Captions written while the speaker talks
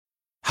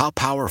How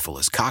powerful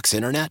is Cox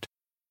Internet?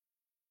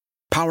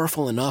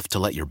 Powerful enough to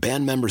let your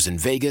band members in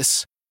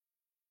Vegas,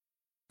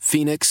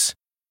 Phoenix,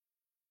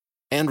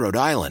 and Rhode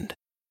Island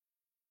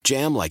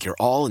jam like you're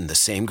all in the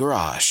same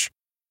garage.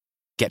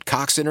 Get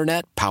Cox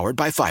Internet powered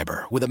by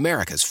fiber with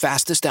America's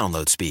fastest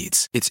download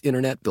speeds. It's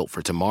internet built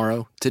for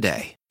tomorrow,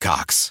 today.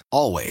 Cox,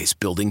 always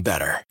building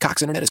better.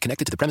 Cox Internet is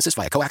connected to the premises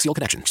via coaxial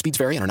connection. Speeds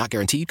vary and are not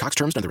guaranteed. Cox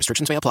terms and other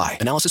restrictions may apply.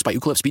 Analysis by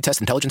Ookla Speed Test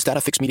Intelligence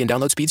Data. Fixed median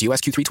download speeds. US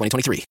Q3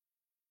 2023.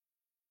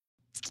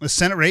 The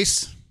Senate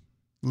race,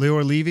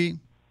 Leora Levy,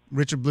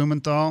 Richard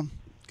Blumenthal.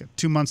 Got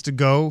 2 months to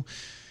go.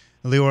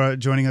 Leora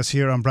joining us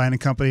here on Bryan &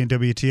 Company and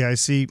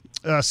WTIC.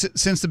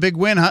 Since the big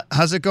win,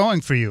 how's it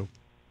going for you?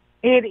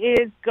 It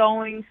is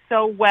going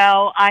so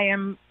well. I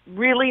am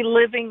really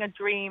living a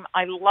dream.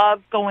 I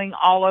love going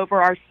all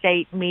over our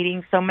state,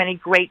 meeting so many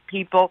great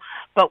people,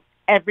 but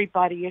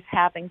everybody is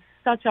having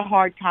such a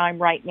hard time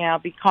right now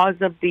because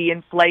of the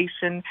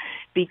inflation,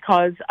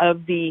 because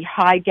of the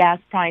high gas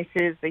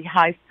prices, the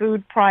high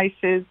food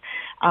prices,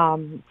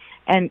 and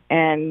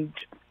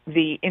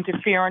the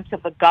interference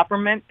of the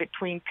government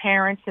between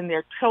parents and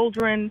their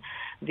children,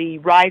 the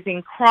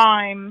rising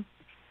crime.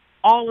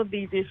 All of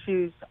these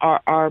issues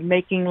are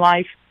making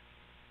life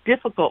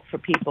difficult for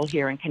people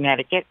here in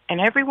Connecticut, and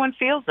everyone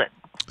feels it.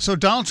 So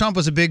Donald Trump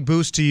was a big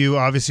boost to you,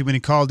 obviously, when he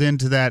called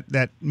into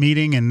that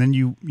meeting, and then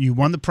you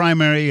won the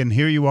primary, and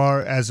here you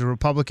are as a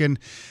Republican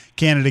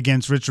candidate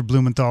against Richard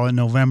Blumenthal in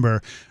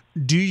November.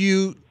 Do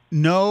you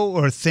know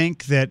or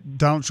think that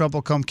Donald Trump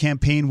will come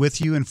campaign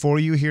with you and for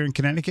you here in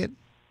Connecticut?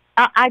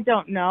 I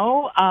don't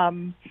know.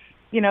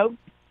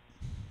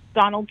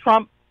 Donald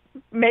Trump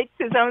makes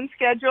his own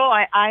schedule.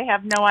 I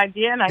have no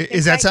idea. And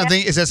is that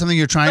something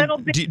you're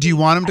trying? Do you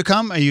want him to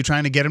come? Are you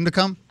trying to get him to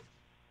come?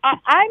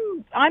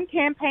 I'm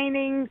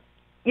campaigning.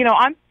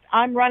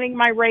 I'm running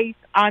my race.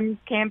 I'm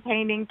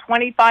campaigning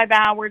 25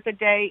 hours a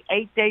day,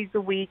 8 days a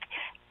week.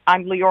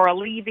 I'm Leora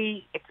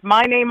Levy. It's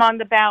my name on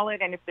the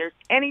ballot, and if there's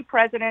any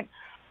president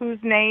whose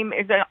name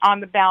is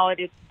on the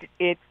ballot,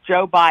 it's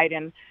Joe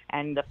Biden.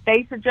 And the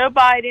face of Joe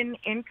Biden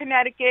in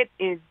Connecticut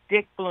is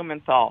Dick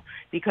Blumenthal,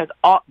 because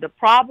all the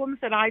problems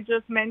that I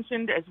just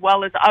mentioned, as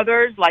well as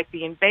others like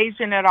the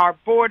invasion at our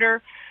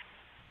border,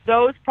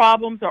 those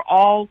problems are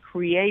all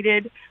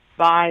created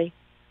by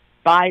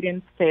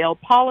Biden's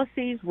failed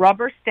policies,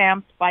 rubber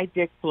stamped by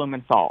Dick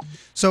Blumenthal.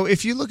 So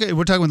if you look at,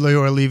 we're talking with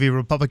Leora Levy,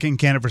 Republican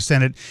candidate for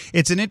Senate,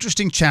 it's an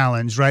interesting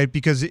challenge, right?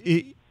 Because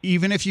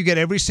even if you get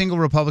every single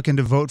Republican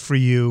to vote for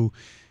you,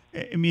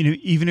 I mean,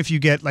 even if you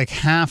get like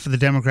half of the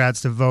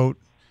Democrats to vote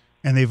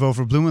and they vote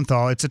for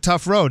Blumenthal, it's a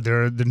tough road.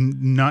 There are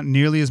not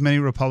nearly as many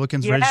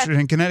Republicans registered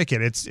in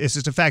Connecticut. It's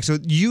just a fact. So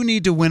you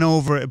need to win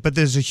over, but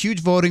there's a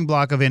huge voting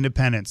block of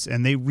independents,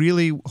 and they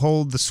really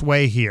hold the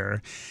sway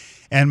here.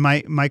 And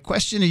my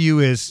question to you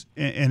is,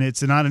 and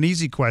it's not an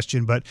easy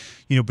question, but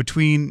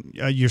between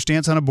your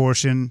stance on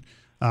abortion,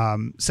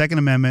 Second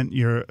Amendment,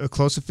 your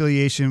close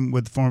affiliation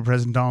with former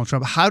President Donald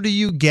Trump, how do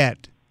you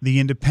get the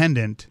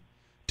independent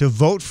to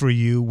vote for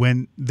you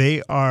when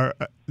they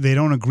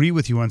don't agree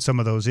with you on some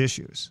of those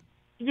issues?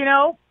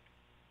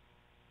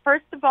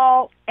 First of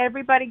all,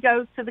 everybody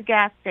goes to the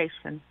gas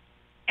station.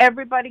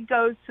 Everybody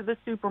goes to the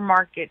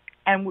supermarket,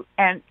 and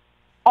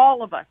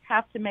all of us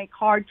have to make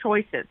hard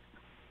choices.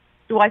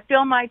 Do I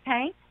fill my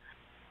tank,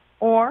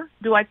 or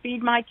do I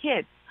feed my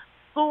kids?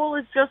 School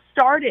has just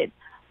started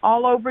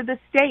all over the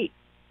state.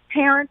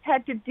 Parents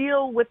had to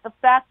deal with the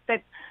fact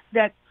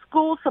that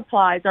school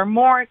supplies are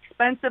more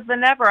expensive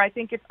than ever. I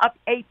think it's up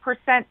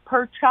 8%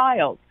 per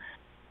child.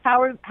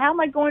 How am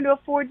I going to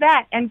afford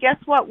that? And guess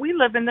what? We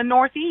live in the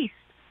Northeast.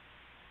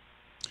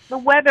 The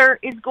weather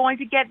is going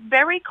to get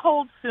very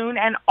cold soon,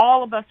 and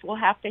all of us will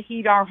have to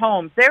heat our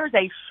homes. There's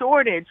a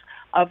shortage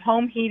of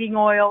home heating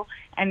oil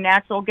and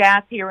natural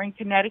gas here in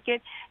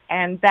Connecticut,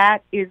 and that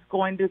is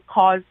going to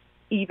cause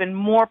even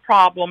more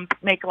problems,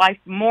 make life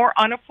more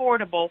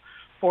unaffordable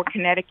for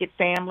Connecticut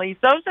families.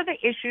 Those are the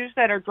issues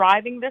that are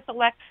driving this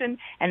election,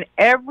 and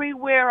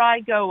everywhere I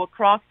go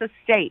across the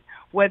state,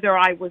 whether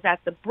I was at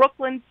the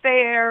Brooklyn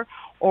Fair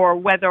or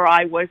whether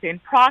I was in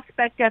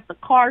Prospect at the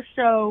car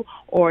show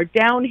or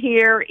down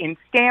here in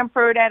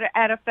Stamford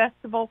at a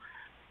festival,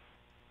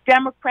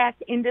 Democrats,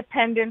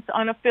 independents,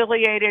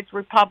 unaffiliated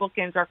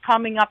Republicans are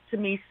coming up to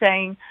me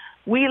saying,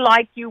 we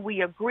like you,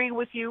 we agree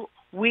with you,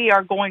 we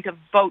are going to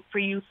vote for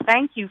you,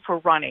 thank you for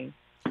running.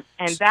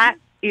 And that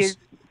is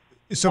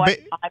what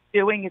I'm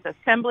doing, is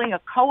assembling a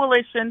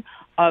coalition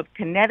of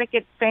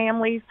Connecticut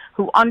families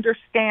who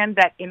understand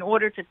that in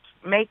order to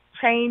make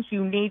change,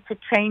 you need to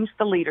change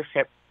the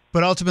leadership.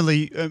 But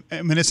ultimately,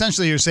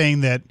 essentially you're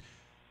saying that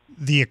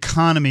the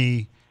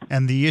economy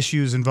and the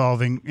issues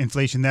involving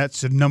inflation,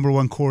 that's the number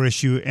one core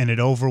issue, and it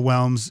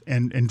overwhelms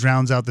and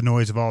drowns out the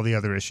noise of all the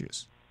other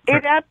issues.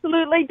 It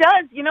absolutely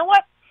does. You know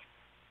what?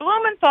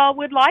 Blumenthal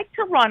would like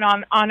to run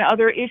on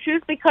other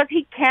issues because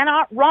he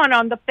cannot run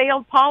on the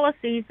failed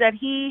policies that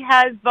he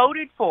has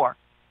voted for.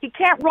 He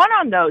can't run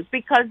on those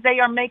because they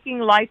are making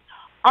life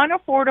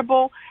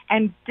unaffordable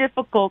and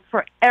difficult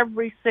for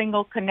every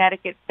single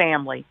Connecticut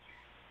family.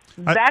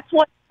 That's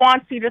what he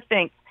wants you to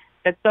think.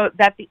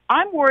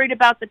 I'm worried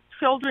about the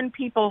children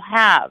people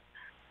have.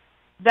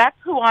 That's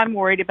who I'm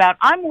worried about.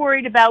 I'm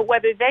worried about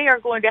whether they are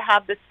going to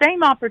have the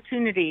same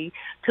opportunity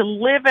to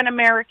live an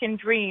American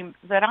dream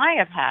that I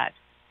have had.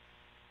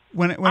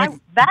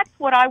 That's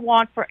what I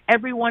want for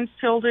everyone's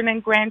children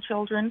and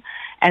grandchildren,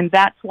 and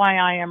that's why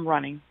I am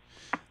running.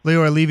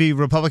 Leora Levy,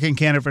 Republican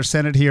candidate for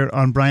Senate here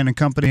on Brian and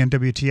Company on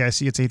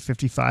WTIC. It's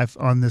 8:55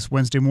 on this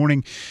Wednesday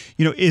morning.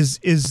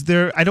 Is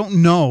there, I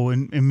don't know,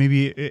 and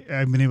maybe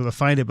I've been able to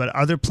find it, but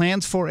are there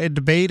plans for a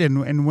debate,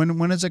 and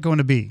when is it going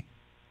to be?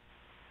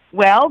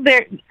 Well,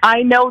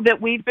 I know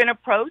that we've been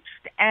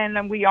approached,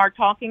 and we are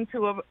talking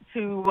to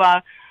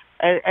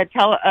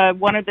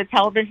one of the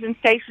television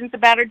stations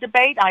about a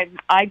debate.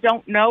 I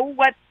don't know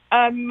what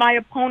my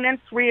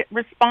opponent's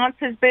response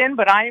has been,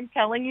 but I am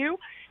telling you,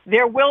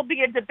 there will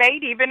be a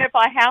debate, even if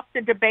I have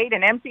to debate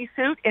an empty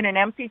suit in an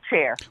empty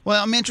chair.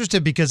 Well, I'm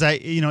interested because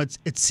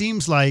it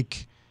seems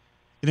like,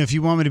 if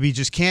you want me to be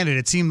just candid,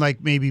 it seemed like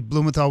maybe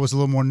Blumenthal was a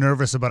little more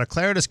nervous about a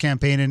Claridis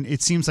campaign, and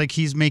it seems like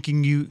he's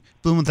making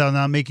Blumenthal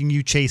now making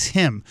you chase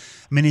him.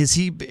 I mean,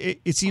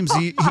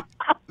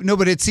 no,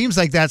 but it seems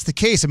like that's the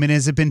case. I mean,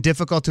 has it been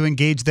difficult to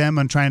engage them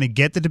on trying to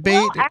get the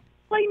debate? Well,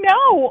 actually,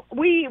 no.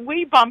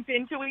 We bumped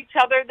into each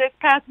other this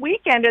past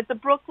weekend at the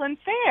Brooklyn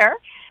Fair.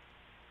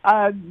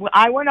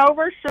 I went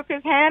over, shook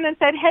his hand, and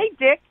said, "Hey,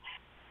 Dick,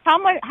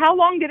 how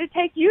long did it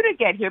take you to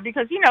get here?"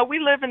 Because, we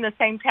live in the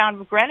same town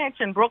of Greenwich,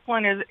 and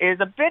Brooklyn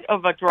is a bit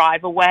of a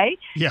drive away.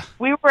 Yeah.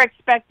 We were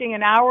expecting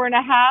an hour and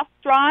a half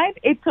drive.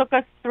 It took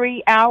us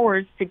 3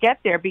 hours to get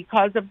there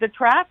because of the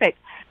traffic.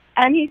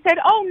 And he said,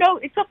 "Oh, no,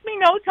 it took me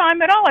no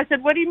time at all." I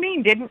said, "What do you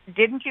mean?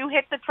 Didn't you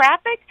hit the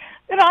traffic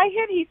that I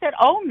hit?" He said,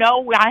 "Oh,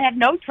 no, I had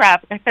no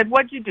traffic." I said,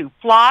 "What'd you do,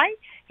 fly?"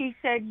 He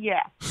said,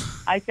 "Yes."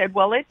 I said,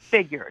 "Well, it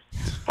figures."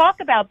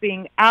 Talk about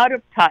being out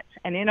of touch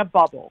and in a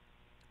bubble.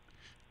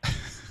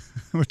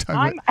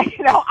 I'm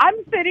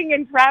sitting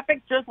in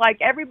traffic just like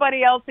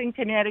everybody else in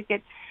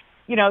Connecticut,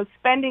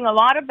 spending a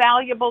lot of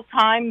valuable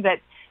time that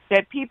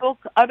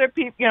other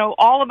people,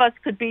 all of us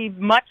could be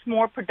much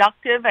more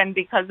productive. And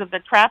because of the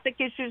traffic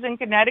issues in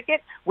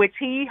Connecticut, which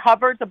he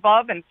hovers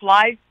above and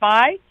flies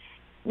by,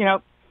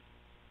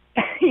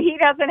 he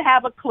doesn't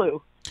have a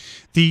clue.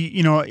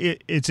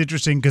 It's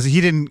interesting because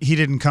he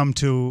didn't come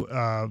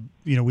to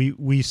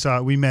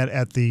we met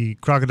at the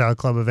Crocodile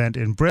Club event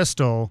in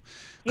Bristol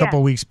a couple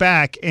of weeks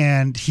back,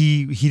 and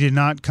he did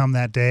not come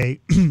that day,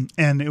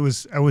 and I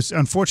was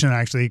unfortunate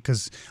actually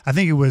because I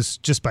think it was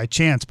just by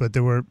chance, but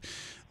there were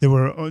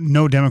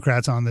no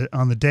Democrats on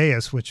the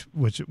dais, which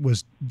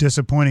was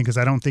disappointing because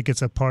I don't think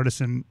it's a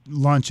partisan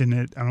lunch, and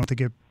I don't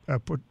think it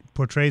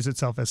portrays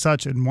itself as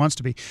such and wants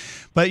to be.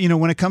 But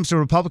when it comes to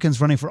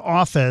Republicans running for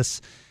office.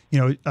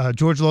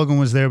 George Logan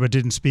was there but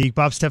didn't speak.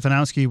 Bob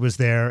Stefanowski was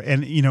there,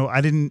 and I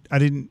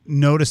didn't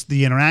notice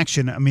the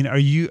interaction. I mean,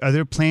 are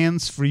there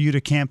plans for you to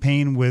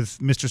campaign with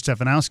Mr.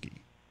 Stefanowski?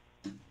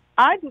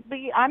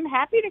 I'm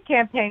happy to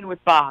campaign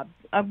with Bob.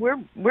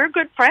 We're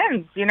good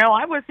friends.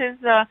 I was his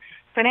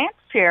finance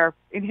chair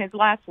in his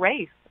last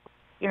race.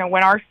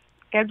 When our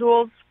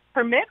schedules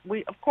permit,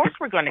 of course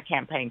we're going to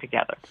campaign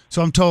together.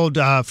 So I'm told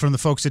from the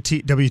folks at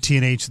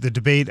WTNH, the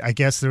debate, I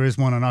guess there is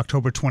one on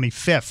October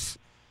 25th.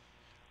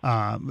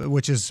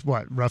 Which is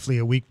roughly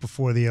a week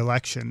before the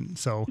election.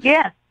 So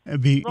yes,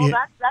 that's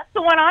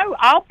the one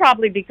I'll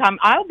probably be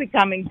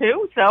coming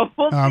to. So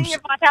we'll see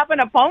if I have an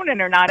opponent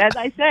or not. As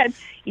I said,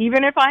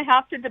 even if I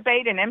have to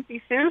debate an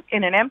empty suit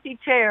in an empty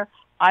chair,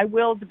 I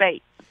will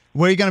debate.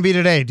 Where are you going to be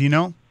today? Do you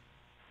know?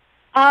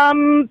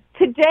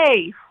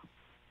 Today,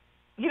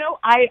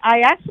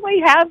 I actually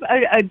have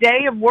a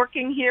day of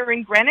working here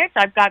in Greenwich.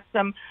 I've got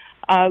some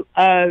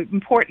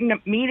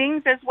important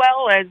meetings as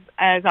well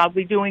as I'll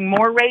be doing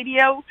more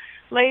radio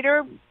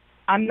later.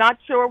 I'm not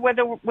sure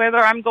whether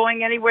I'm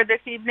going anywhere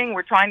this evening.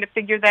 We're trying to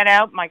figure that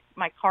out. My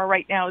car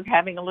right now is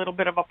having a little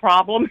bit of a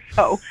problem,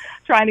 so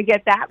trying to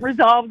get that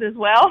resolved as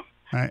well.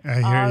 I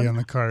hear you on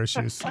the car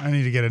issues. I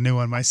need to get a new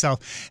one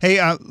myself. Hey,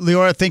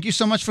 Leora, thank you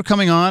so much for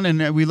coming on,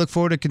 and we look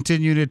forward to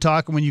continuing to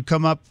talk. And when you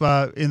come up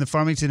in the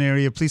Farmington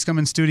area, please come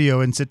in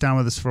studio and sit down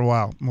with us for a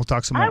while. And we'll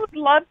talk some more. I would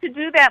love to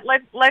do that.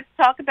 Let's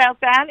talk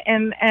about that,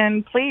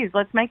 and please,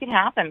 let's make it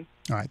happen.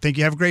 All right. Thank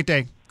you. Have a great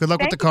day. Good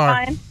luck with the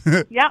car.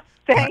 Yep.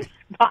 Thanks.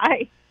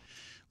 Bye.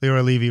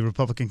 Leora Levy,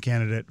 Republican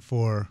candidate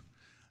for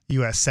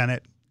U.S.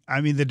 Senate. I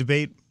mean, the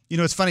debate.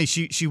 It's funny.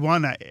 She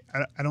won.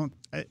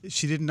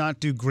 She did not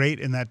do great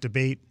in that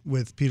debate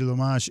with Peter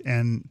Lumage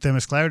and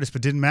Themis Claridis,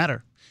 but didn't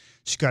matter.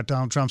 She got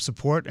Donald Trump's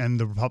support, and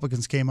the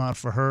Republicans came out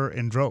for her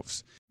in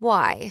droves.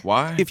 Why?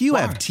 If you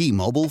have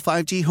T-Mobile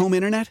 5G home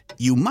internet,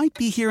 you might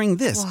be hearing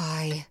this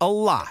a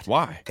lot.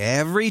 Why?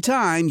 Every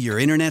time your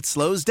internet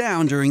slows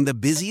down during the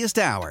busiest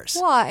hours.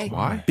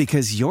 Why?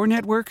 Because your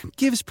network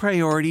gives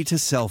priority to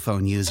cell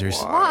phone users.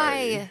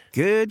 Why?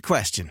 Good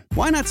question.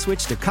 Why not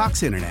switch to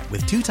Cox Internet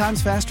with 2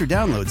 times faster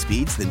download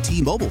speeds than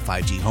T-Mobile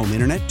 5G home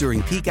internet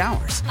during peak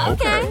hours?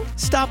 Okay.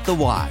 Stop the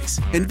whys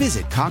and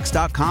visit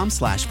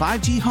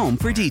cox.com/5G home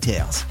for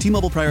details.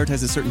 T-Mobile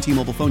prioritizes certain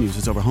T-Mobile phone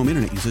users over home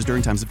internet users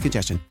during times of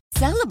congestion.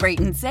 Celebrate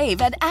and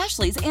save at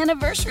Ashley's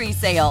Anniversary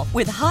Sale.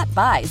 With Hot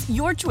Buys,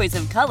 your choice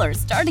of colors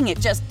starting at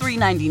just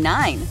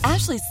 $3.99.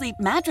 Ashley Sleep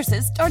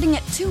mattresses starting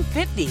at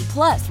 $2.50.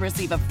 Plus,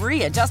 receive a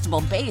free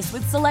adjustable base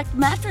with select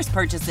mattress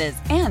purchases.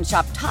 And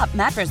shop top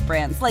mattress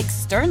brands like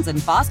Stearns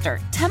 & Foster,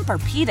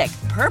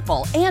 Tempur-Pedic,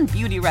 Purple, and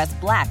Beautyrest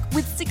Black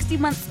with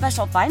 60-month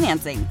special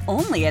financing.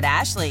 Only at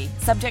Ashley.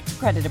 Subject to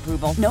credit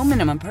approval. No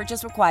minimum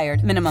purchase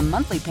required. Minimum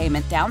monthly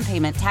payment, down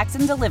payment, tax,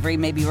 and delivery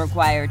may be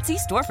required. See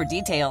store for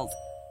details.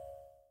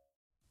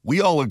 We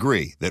all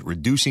agree that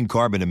reducing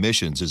carbon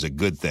emissions is a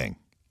good thing.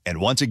 And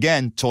once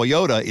again,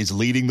 Toyota is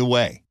leading the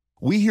way.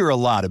 We hear a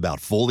lot about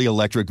fully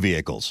electric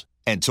vehicles,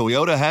 and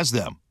Toyota has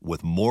them,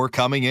 with more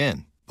coming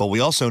in. But we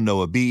also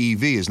know a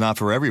BEV is not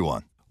for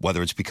everyone,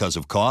 whether it's because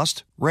of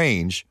cost,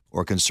 range,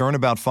 or concern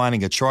about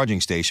finding a charging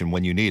station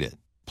when you need it.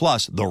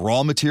 Plus, the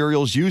raw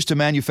materials used to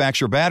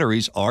manufacture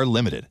batteries are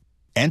limited.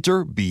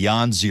 Enter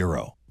Beyond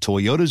Zero,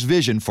 Toyota's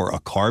vision for a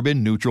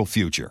carbon-neutral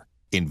future.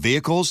 In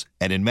vehicles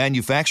and in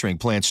manufacturing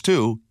plants,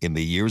 too, in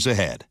the years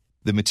ahead.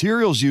 The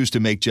materials used to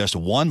make just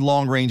one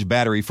long-range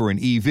battery for an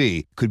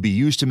EV could be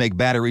used to make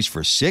batteries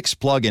for 6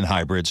 plug-in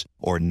hybrids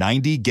or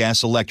 90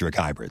 gas-electric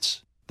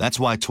hybrids. That's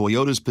why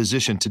Toyota's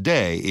position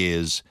today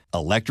is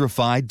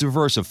electrified,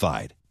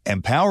 diversified,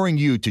 empowering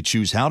you to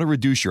choose how to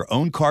reduce your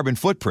own carbon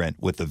footprint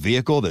with the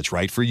vehicle that's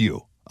right for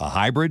you, a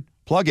hybrid,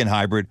 plug-in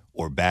hybrid,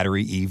 or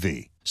battery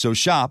EV. So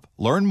shop,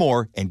 learn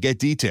more, and get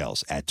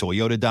details at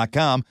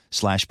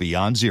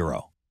toyota.com/beyond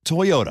zero.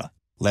 Toyota,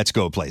 let's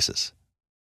go places.